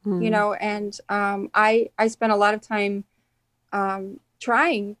oblivious, and I spent a lot of time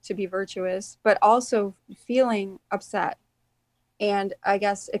trying to be virtuous, but also feeling upset, and I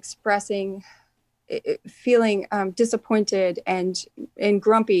guess feeling disappointed and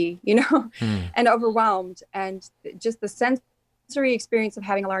grumpy, and overwhelmed, and just the sensory experience of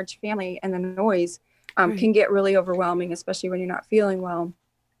having a large family and the noise can get really overwhelming, especially when you're not feeling well.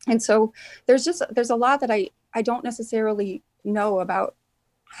 And so there's a lot that I don't necessarily know about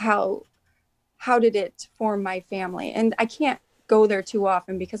how did it form my family, and I can't go there too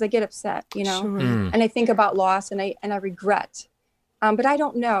often because I get upset, Sure. and I think about loss and I regret. But I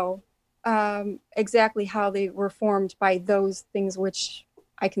don't know exactly how they were formed by those things which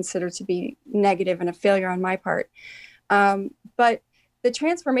I consider to be negative and a failure on my part. But the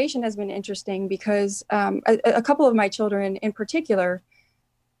transformation has been interesting because a couple of my children in particular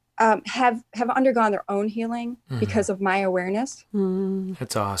have undergone their own healing because of my awareness.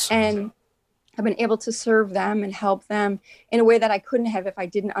 That's awesome. And I've been able to serve them and help them in a way that I couldn't have if I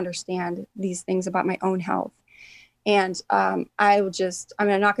didn't understand these things about my own health. And I'm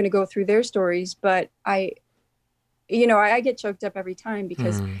not going to go through their stories, but I get choked up every time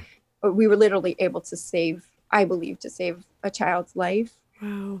because we were literally able to save a child's life.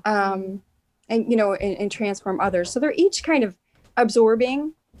 Wow. And transform others. So they're each kind of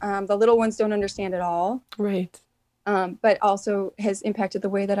absorbing. The little ones don't understand at all, Right. but also has impacted the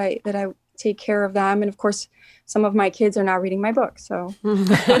way that I take care of them. And of course, some of my kids are now reading my book. So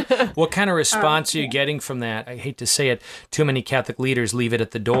What kind of response are you getting from that? I hate to say it. Too many Catholic leaders leave it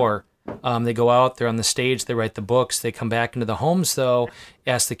at the door. They go out, they're on the stage, they write the books, they come back into the homes, though,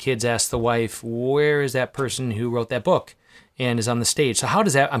 ask the kids, ask the wife, where is that person who wrote that book and is on the stage? So how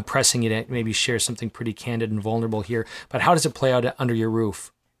does that, I'm pressing you to maybe share something pretty candid and vulnerable here, but how does it play out under your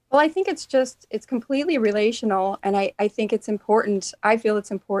roof? Well, I think it's completely relational. And I think it's important. I feel it's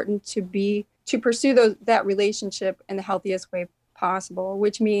important to pursue that relationship in the healthiest way possible,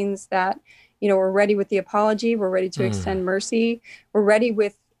 which means that, we're ready with the apology. We're ready to extend mercy. We're ready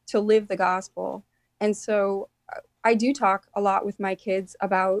to live the gospel. And so I do talk a lot with my kids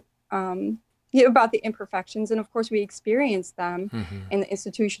about the imperfections. And of course, we experience them in the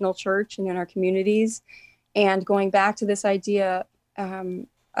institutional church and in our communities. And going back to this idea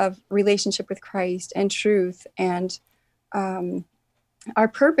of relationship with Christ and truth and our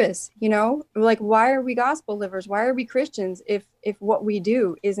purpose, like, why are we gospel livers? Why are we Christians if what we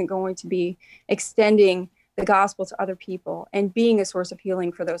do isn't going to be extending the gospel to other people and being a source of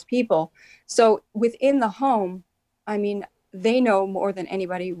healing for those people. So within the home, I mean, they know more than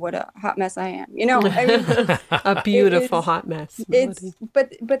anybody what a hot mess I am. You know, I mean, a beautiful hot mess.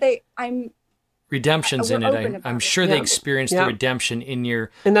 Redemption's in it. I'm sure they experienced the redemption in your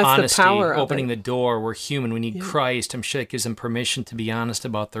and that's honesty, the power opening of the door. We're human. We need Christ. I'm sure it gives them permission to be honest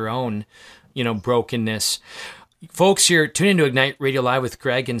about their own, brokenness. Folks, you're tuned into Ignite Radio Live with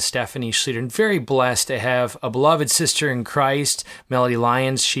Greg and Stephanie Schlueter, and very blessed to have a beloved sister in Christ, Melody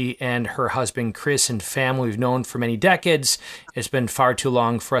Lyons. She and her husband, Chris, and family we've known for many decades. It's been far too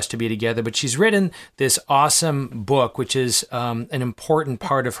long for us to be together, but she's written this awesome book, which is an important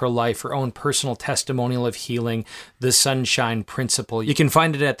part of her life, her own personal testimonial of healing, The Sunshine Principle. You can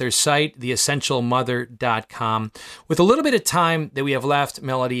find it at their site, theessentialmother.com. With a little bit of time that we have left,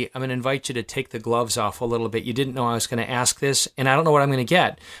 Melody, I'm going to invite you to take the gloves off a little bit. You didn't know I was going to ask this, and I don't know what I'm going to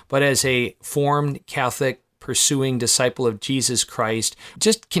get, but as a formed Catholic pursuing disciple of Jesus Christ,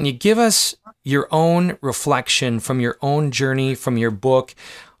 just can you give us your own reflection from your own journey, from your book?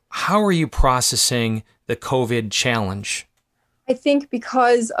 How are you processing the COVID challenge? I think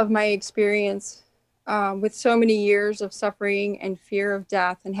because of my experience with so many years of suffering and fear of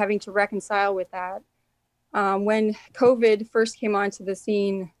death and having to reconcile with that, when COVID first came onto the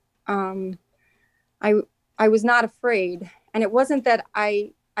scene, I was not afraid. And it wasn't that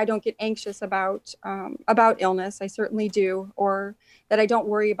I don't get anxious about illness. I certainly do, or that I don't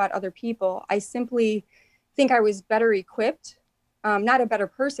worry about other people. I simply think I was better equipped, not a better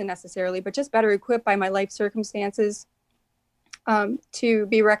person necessarily, but just better equipped by my life circumstances to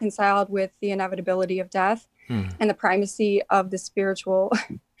be reconciled with the inevitability of death and the primacy of the spiritual,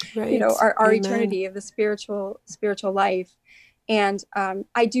 our eternity of the spiritual life. And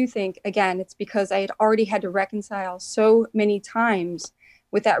I do think, again, it's because I had already had to reconcile so many times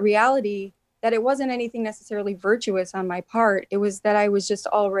with that reality that it wasn't anything necessarily virtuous on my part. It was that I was just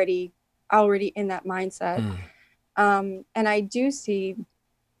already in that mindset. And I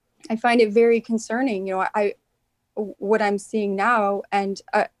find it very concerning. What I'm seeing now, and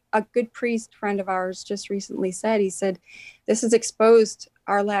a good priest friend of ours just recently said, this has exposed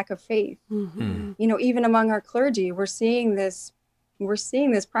our lack of faith. Mm-hmm. Even among our clergy, we're seeing this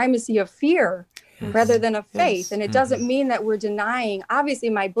primacy of fear rather than of faith. And it doesn't mean that we're denying. Obviously,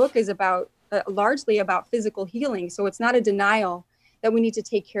 my book is about largely about physical healing. So it's not a denial that we need to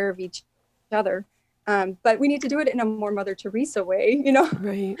take care of each other. But we need to do it in a more Mother Teresa way,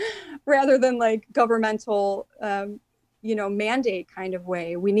 right, rather than like governmental, mandate kind of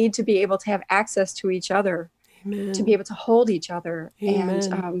way. We need to be able to have access to each other, Amen. To be able to hold each other.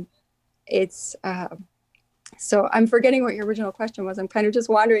 Amen. And so I'm forgetting what your original question was. I'm kind of just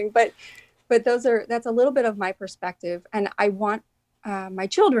wandering, but that's a little bit of my perspective. And I want my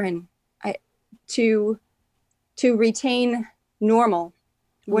children to retain normal.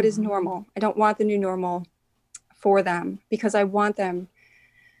 What is normal? I don't want the new normal for them because I want them.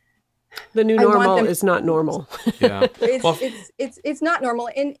 The new normal is not normal. Yeah. It's not normal.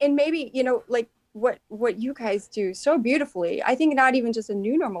 And maybe, like what you guys do so beautifully, I think not even just a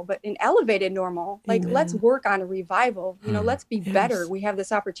new normal, but an elevated normal. Like, Amen. Let's work on a revival, let's be better. We have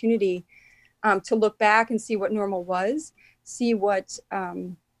this opportunity to look back and see what normal was, see what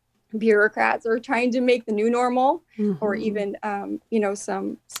bureaucrats are trying to make the new normal, or even,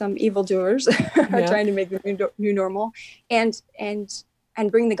 some evildoers are trying to make the new normal, and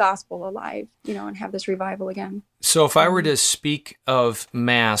bring the gospel alive, and have this revival again. So if I were to speak of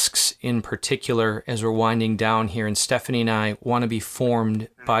masks in particular, as we're winding down here, and Stephanie and I want to be formed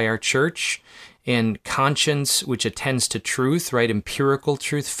by our church and conscience, which attends to truth, right? Empirical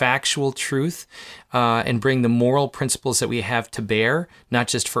truth, factual truth, and bring the moral principles that we have to bear, not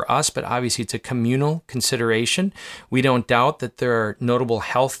just for us, but obviously to communal consideration. We don't doubt that there are notable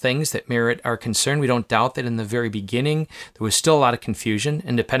health things that merit our concern. We don't doubt that in the very beginning, there was still a lot of confusion,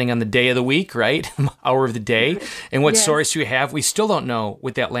 and depending on the day of the week, right? Hour of the day, and what source you have, we still don't know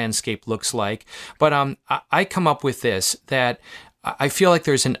what that landscape looks like. But I come up with this, that I feel like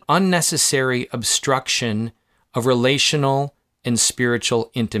there's an unnecessary obstruction of relational and spiritual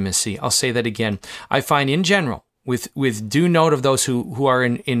intimacy. I'll say that again. I find in general, with due note of those who are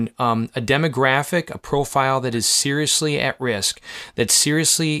in a demographic, a profile that is seriously at risk, that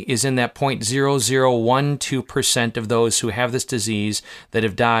seriously is in that 0.0012% of those who have this disease that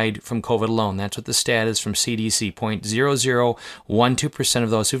have died from COVID alone. That's what the stat is from CDC, 0.0012% of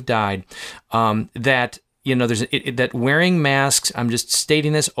those who've died, that there's that wearing masks, I'm just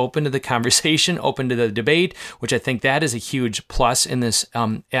stating this, open to the conversation, open to the debate, which I think that is a huge plus in this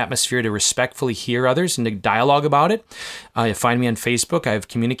atmosphere, to respectfully hear others and to dialogue about it. Find me on Facebook. I've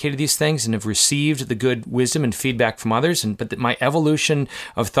communicated these things and have received the good wisdom and feedback from others. But my evolution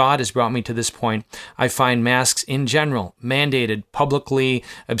of thought has brought me to this point. I find masks in general, mandated, publicly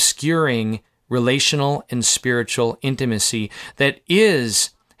obscuring relational and spiritual intimacy that is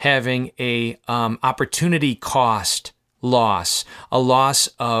having a opportunity cost loss, a loss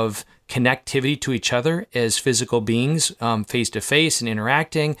of connectivity to each other as physical beings, face to face and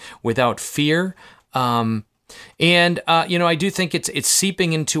interacting without fear. I do think it's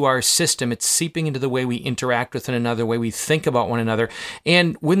seeping into our system. It's seeping into the way we interact with one another, the way we think about one another.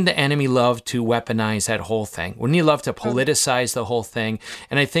 And wouldn't the enemy love to weaponize that whole thing? Wouldn't he love to politicize the whole thing?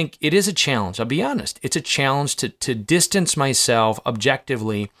 And I think it is a challenge. I'll be honest. It's a challenge to distance myself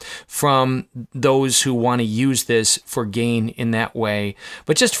objectively from those who want to use this for gain in that way.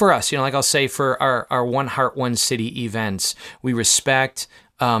 But just for us, like I'll say for our One Heart, One City events, we respect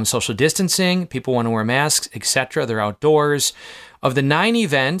social distancing, people want to wear masks, etc. They're outdoors. Of the 9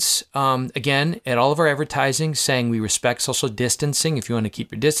 events, again, at all of our advertising saying we respect social distancing. If you want to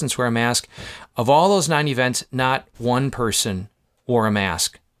keep your distance, wear a mask. Of all those 9 events, not one person wore a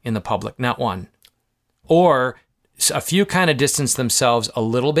mask in the public, not one. Or a few kind of distanced themselves a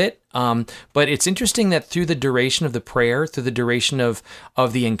little bit. But it's interesting that through the duration of the prayer, through the duration of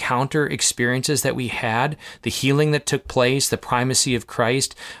the encounter experiences that we had, the healing that took place, the primacy of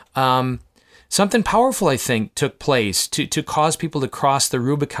Christ, something powerful, I think, took place to cause people to cross the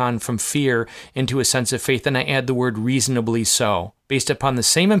Rubicon from fear into a sense of faith. And I add the word reasonably so, based upon the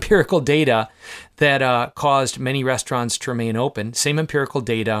same empirical data that caused many restaurants to remain open, same empirical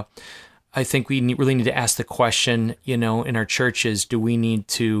data. I think we really need to ask the question, in our churches, do we need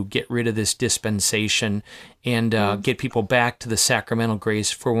to get rid of this dispensation and get people back to the sacramental grace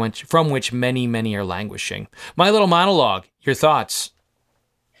from which many, many are languishing? My little monologue, your thoughts?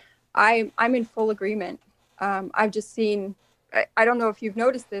 I'm in full agreement. I've just seen, I don't know if you've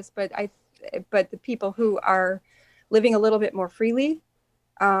noticed this, but the people who are living a little bit more freely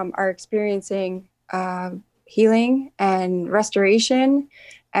are experiencing healing and restoration,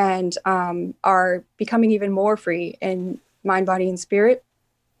 and are becoming even more free in mind, body, and spirit.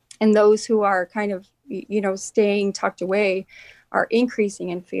 And those who are kind of, staying tucked away are increasing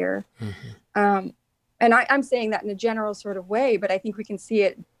in fear. Mm-hmm. And I'm saying that in a general sort of way, but I think we can see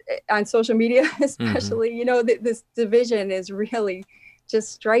it on social media, especially. Mm-hmm. This division is really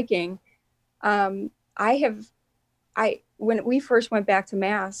just striking. When we first went back to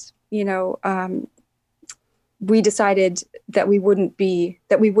Mass, we decided that we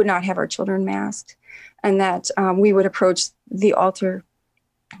would not have our children masked, and that we would approach the altar,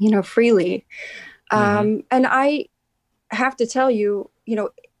 freely. Mm-hmm. And I have to tell you,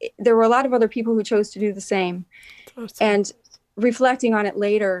 there were a lot of other people who chose to do the same. Awesome. And reflecting on it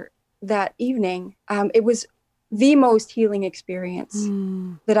later that evening, it was the most healing experience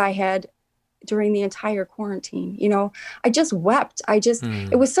that I had during the entire quarantine. I just wept.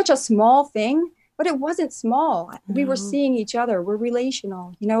 It was such a small thing, but it wasn't small. We were seeing each other. We're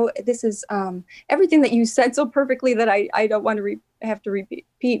relational. This is everything that you said so perfectly that I don't want to have to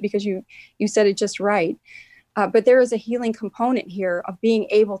repeat because you said it just right. But there is a healing component here of being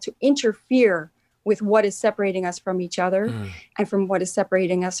able to interfere with what is separating us from each other and from what is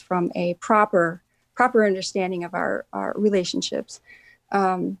separating us from a proper understanding of our relationships.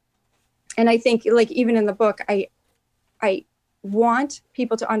 And I think, like, even in the book, I want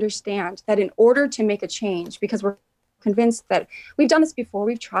people to understand that in order to make a change, because we're convinced that we've done this before,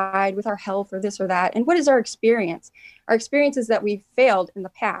 we've tried with our health or this or that. And what is our experience? Our experience is that we've failed in the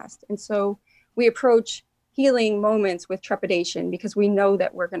past. And so we approach healing moments with trepidation because we know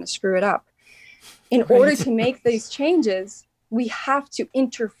that we're going to screw it up. In order to make these changes, we have to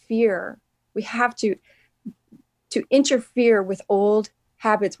interfere. We have to interfere with old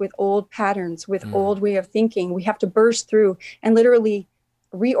habits, with old patterns, with old way of thinking. We have to burst through and literally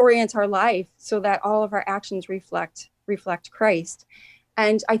reorient our life so that all of our actions reflect Christ.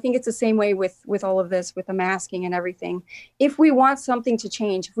 And I think it's the same way with all of this, with the masking and everything. If we want something to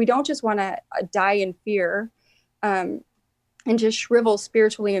change, if we don't just want to die in fear and just shrivel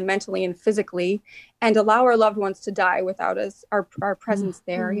spiritually and mentally and physically and allow our loved ones to die without us, our presence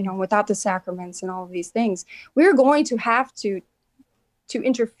there, without the sacraments and all of these things, we're going to have to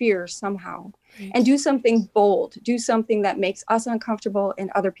interfere somehow and do something bold, do something that makes us uncomfortable and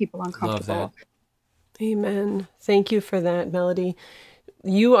other people uncomfortable. Amen. Thank you for that, Melody.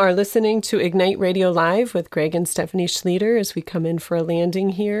 You are listening to Ignite Radio Live with Greg and Stephanie Schlueter as we come in for a landing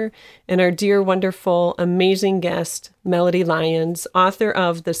here. And our dear, wonderful, amazing guest, Melody Lyons, author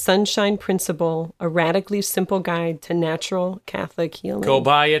of The Sunshine Principle, A Radically Simple Guide to Natural Catholic Healing. Go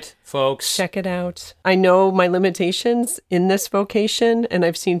buy it, folks. Check it out. I know my limitations in this vocation, and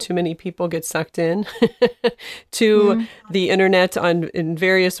I've seen too many people get sucked in to the internet in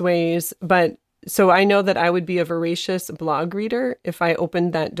various ways, but so I know that I would be a voracious blog reader if I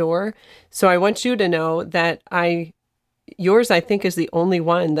opened that door. So I want you to know that yours, I think, is the only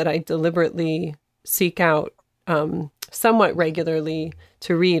one that I deliberately seek out somewhat regularly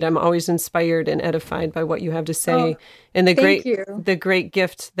to read. I'm always inspired and edified by what you have to say, and the great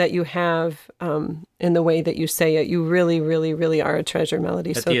gift that you have in the way that you say it. You really, really, really are a treasure,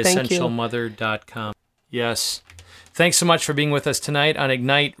 Melody. At so thank you. theessentialmother.com. Yes. Thanks so much for being with us tonight on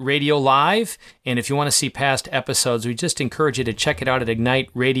Ignite Radio Live. And if you want to see past episodes, we just encourage you to check it out at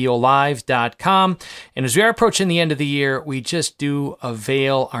igniteradiolive.com. And as we are approaching the end of the year, we just do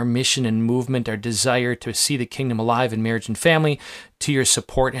avail our mission and movement, our desire to see the kingdom alive in marriage and family, to your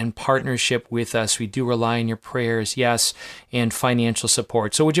support and partnership with us. We do rely on your prayers, yes, and financial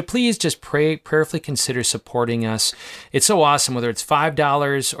support. So would you please just prayerfully consider supporting us? It's so awesome, whether it's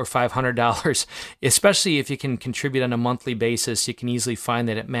 $5 or $500, especially if you can contribute on a monthly basis. You can easily find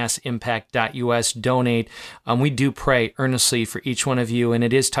that at massimpact.us, donate. We do pray earnestly for each one of you, and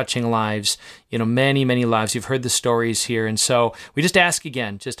it is touching lives, many, many lives. You've heard the stories here. And so we just ask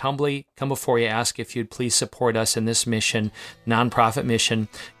again, just humbly come before you, ask if you'd please support us in this mission, nonprofit mission.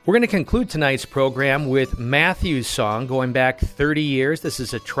 We're going to conclude tonight's program with Matthew's song going back 30 years. This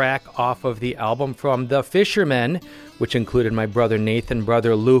is a track off of the album from The Fishermen, which included my brother Nathan,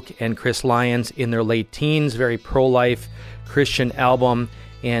 brother Luke, and Chris Lyons in their late teens. Very pro-life Christian album.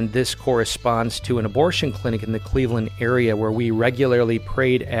 And this corresponds to an abortion clinic in the Cleveland area where we regularly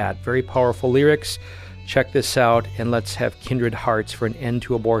prayed at. Very powerful lyrics. Check this out, and let's have kindred hearts for an end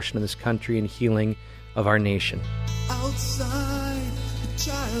to abortion in this country and healing of our nation. Outside the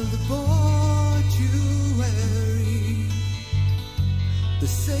child mortuary, the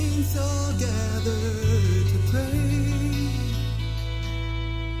saints all gather to pray.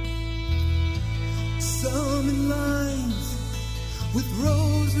 Some in lines with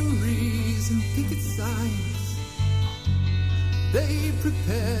rosaries and picket signs, they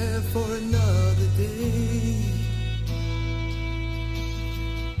prepare for another day.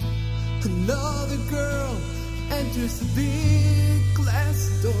 Another girl enters the big glass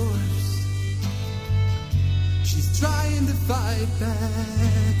doors. She's trying to fight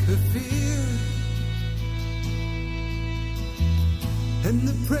back her fear, and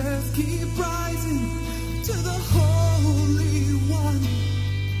the prayers keep rising to the Holy One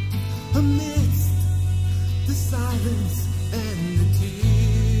amidst the silence and the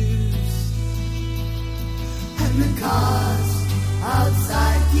tears. And the cars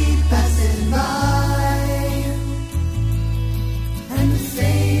outside keep passing by, and the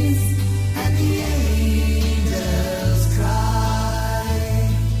saints and the angels cry,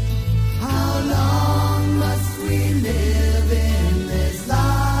 how long must we live in this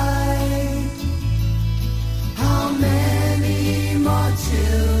life? How many more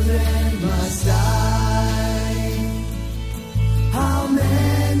children must die? How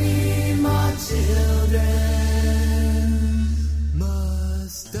many more children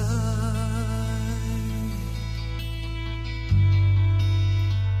must die?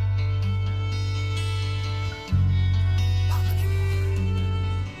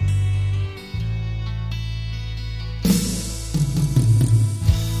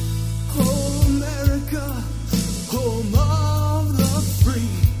 Oh, America, home of the free,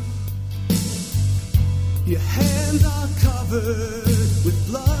 your hands are covered with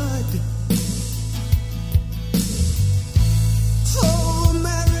blood. Oh,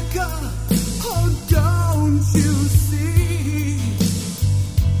 America, oh, don't you see?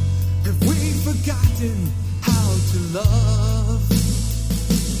 Have we forgotten how to love?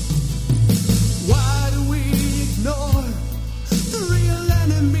 Why do we ignore the real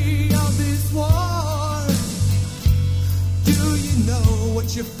enemy of this war? Do you know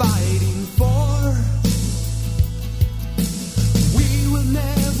what you're fighting for? We will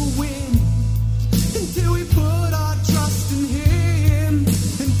never win until we put our trust in Him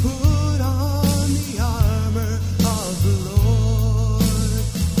and put on the armor of the Lord.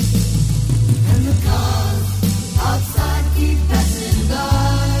 And the cars outside keep passing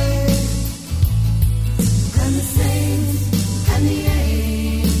by, and the saints and the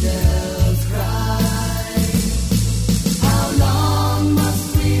angels cry, how long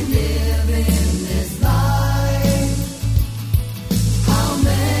must we live in this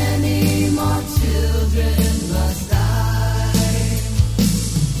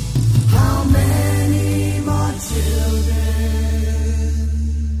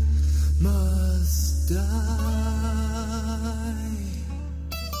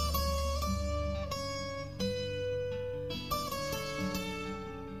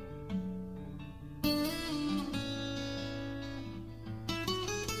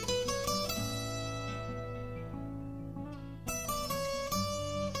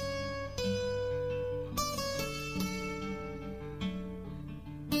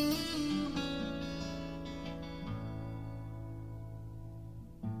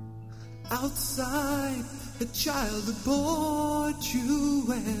Outside, a child of mortuary.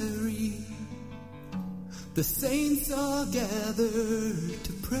 The saints are gathered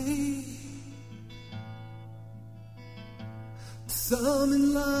to pray. Some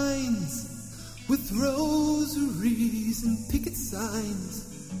in lines with rosaries and picket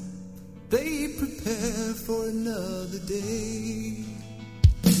signs. They prepare for another day.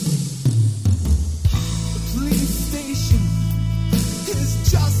 The police station is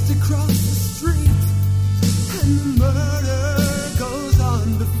just across the street, and the murder goes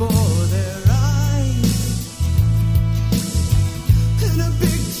on before their eyes. In a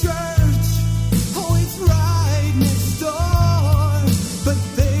big church, oh, it's right next door, but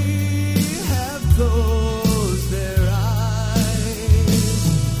they have closed their eyes.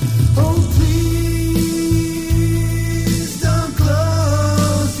 Oh, please don't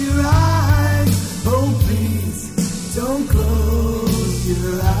close your eyes. Oh, please don't close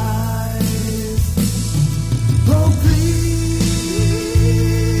your eyes. Oh, please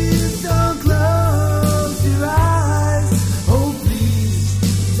don't close your eyes. Oh,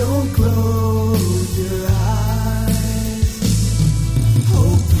 please don't close your eyes.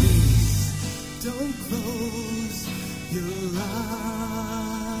 Oh, please don't close your eyes.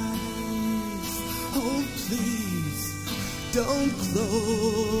 Oh, please don't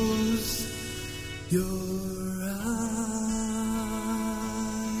close your eyes.